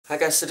Hi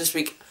guys, so this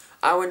week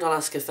I went on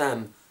Ask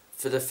FM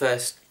for the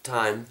first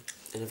time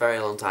in a very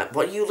long time.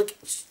 What are you looking?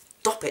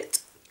 Stop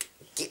it!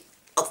 Get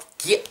up!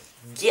 Get!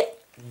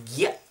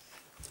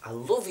 I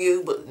love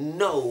you, but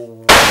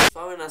no! So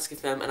I went on Ask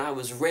FM and I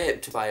was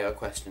raped by your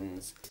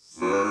questions.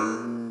 That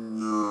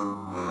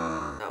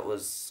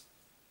was...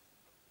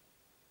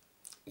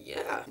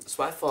 yeah.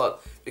 So I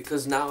thought,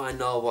 because now I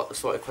know what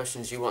sort of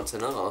questions you want to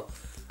know,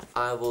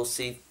 I will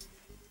see...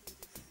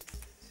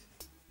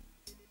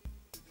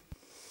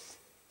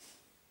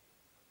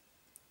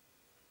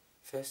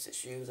 First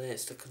it's you, then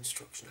it's the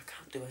construction. I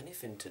can't do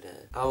anything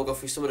today. I will go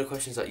through some of the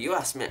questions that you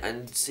asked me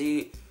and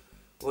see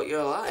what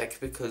you're like,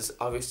 because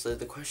obviously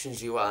the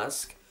questions you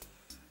ask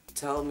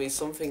tell me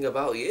something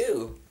about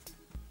you.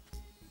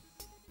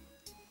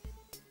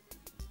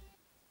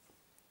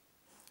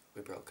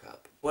 We broke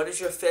up. What is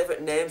your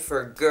favourite name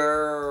for a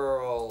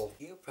girl?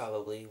 You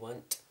probably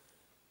want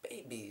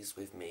babies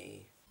with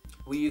me.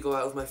 Will you go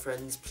out with my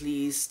friends?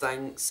 Please,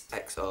 thanks,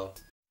 XO.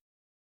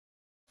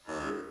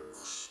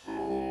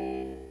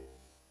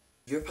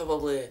 You're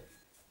probably...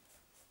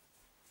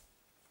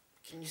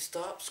 Can you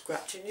stop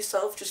scratching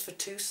yourself just for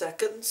 2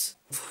 seconds?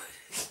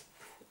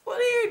 What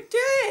are you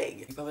doing?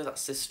 You're probably that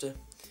sister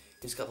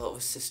who's got a little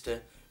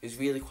sister who's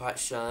really quite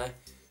shy.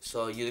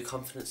 So you're the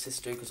confident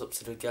sister who goes up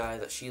to the guy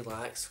that she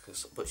likes,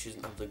 but she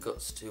doesn't have the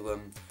guts to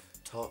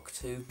talk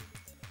to.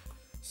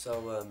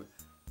 So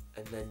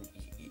and then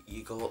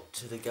you go up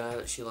to the guy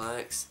that she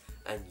likes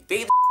and you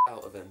beat the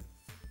out of him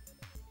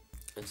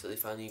until he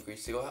finally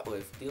agrees to go out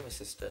with the other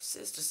sister.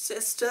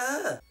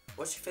 Sister!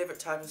 What's your favourite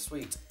type of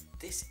sweet?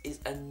 This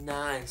is a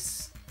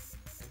nice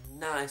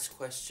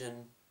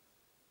question.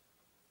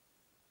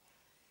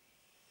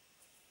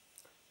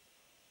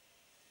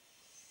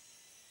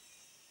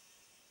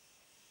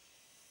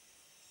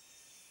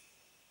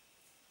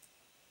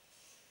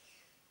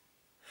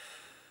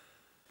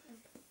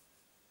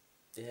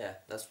 Yeah,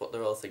 that's what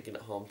they're all thinking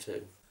at home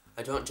too.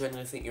 I don't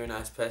genuinely think you're a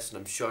nice person.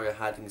 I'm sure you're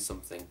hiding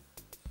something.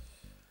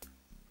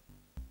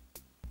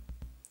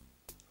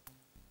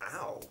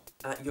 Ow.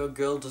 At your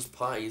girl does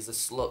parties, a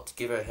slut,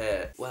 give her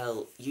hair.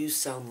 Well, you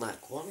sound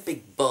like one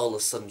big ball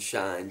of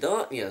sunshine,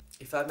 don't you?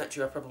 If I met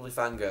you, I'd probably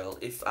fangirl.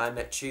 If I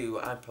met you,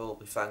 I'd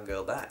probably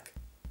fangirl back.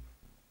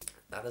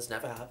 That has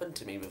never happened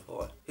to me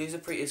before. Who's the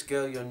prettiest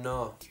girl you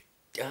know?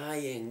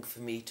 Dying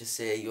for me to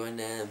say your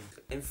name.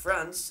 In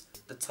France,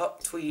 the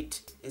top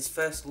tweet is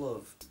first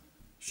love.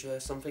 Share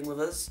something with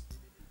us?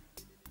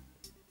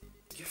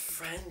 You're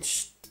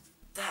French.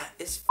 That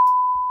is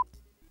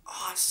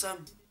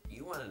awesome.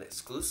 You want an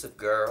exclusive,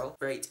 girl.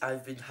 Great,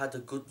 I've had a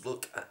good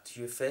look at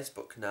your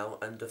Facebook now,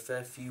 and a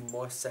fair few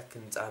more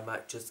seconds I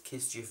might just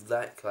kiss your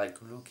neck like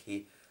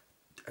Luki.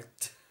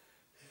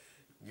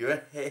 Your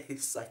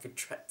face like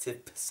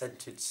attractive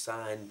percentage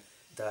sign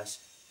dash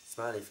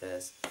smiley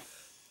face.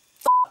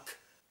 Fuck!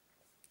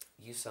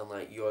 You sound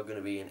like you are going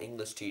to be an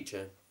English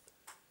teacher.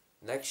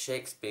 Next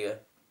Shakespeare.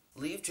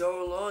 Leave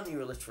Joe alone,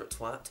 you illiterate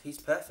twat. He's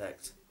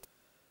perfect.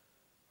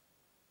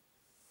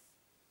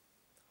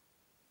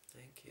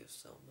 Thank you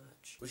so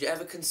much. Would you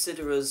ever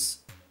consider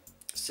us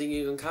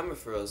singing on camera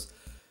for us?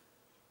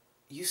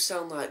 You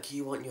sound like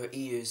you want your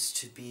ears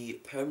to be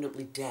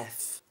permanently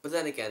deaf. But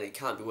then again, it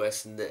can't be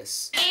worse than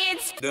this.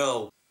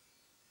 No.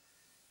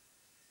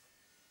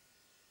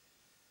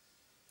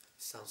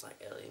 Sounds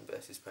like Alien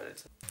vs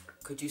Predator.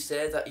 Could you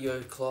say that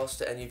you're close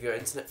to any of your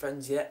internet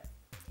friends yet?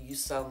 You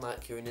sound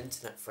like you're an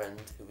internet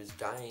friend who is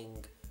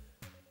dying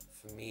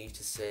for me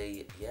to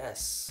say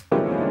yes.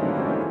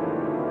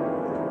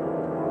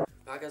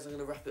 Right guys, I'm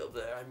going to wrap it up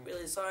there. I'm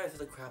really sorry for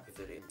the crappy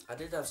video. I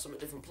did have something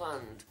different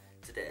planned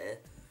today,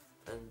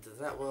 and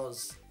that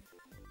was...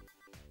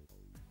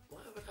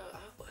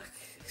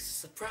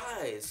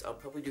 surprise! I'll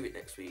probably do it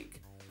next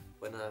week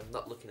when I'm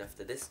not looking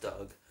after this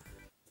dog.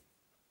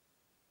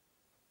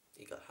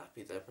 He got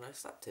happy there when I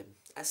slapped him.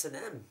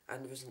 S&M.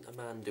 And there isn't a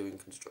man doing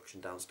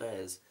construction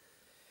downstairs.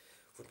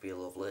 Would be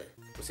lovely.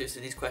 But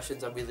seriously, these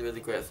questions, I'm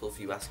really grateful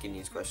for you asking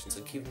these questions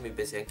and keeping me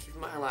busy and keeping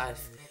my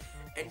life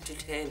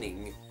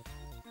entertaining.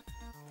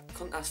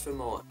 Couldn't ask for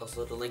more.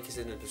 Also, the link is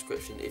in the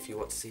description if you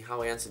want to see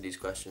how I answer these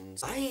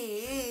questions.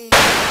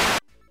 Bye!